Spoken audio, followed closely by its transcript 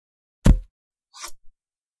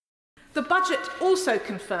The budget also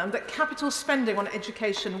confirmed that capital spending on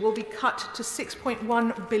education will be cut to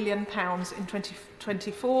 £6.1 billion in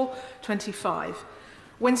 2024-25.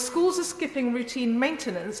 When schools are skipping routine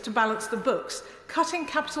maintenance to balance the books, cutting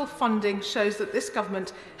capital funding shows that this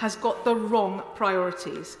government has got the wrong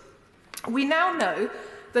priorities. We now know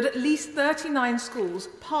that at least 39 schools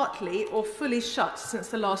partly or fully shut since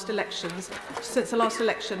the last election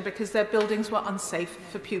because their buildings were unsafe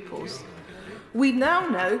for pupils. We now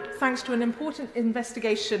know, thanks to an important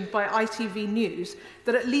investigation by ITV News,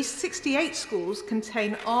 that at least 68 schools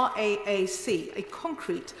contain RAAC, a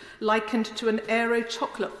concrete likened to an aero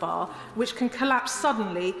chocolate bar, which can collapse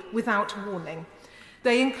suddenly without warning.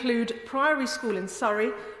 They include Priory School in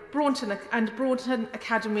Surrey, Braunton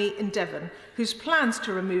Academy in Devon, whose plans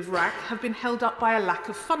to remove RAAC have been held up by a lack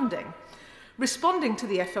of funding. Responding to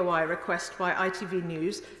the FOI request by ITV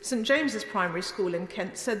News, St James's Primary School in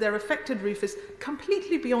Kent said their affected roof is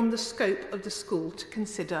completely beyond the scope of the school to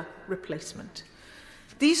consider replacement.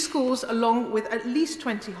 These schools, along with at least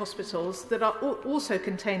 20 hospitals that also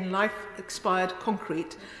contain life-expired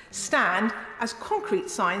concrete, stand as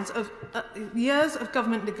concrete signs of years of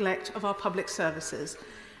government neglect of our public services.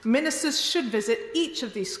 Ministers should visit each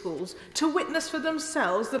of these schools to witness for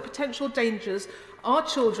themselves the potential dangers our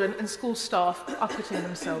children and school staff are putting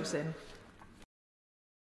themselves in.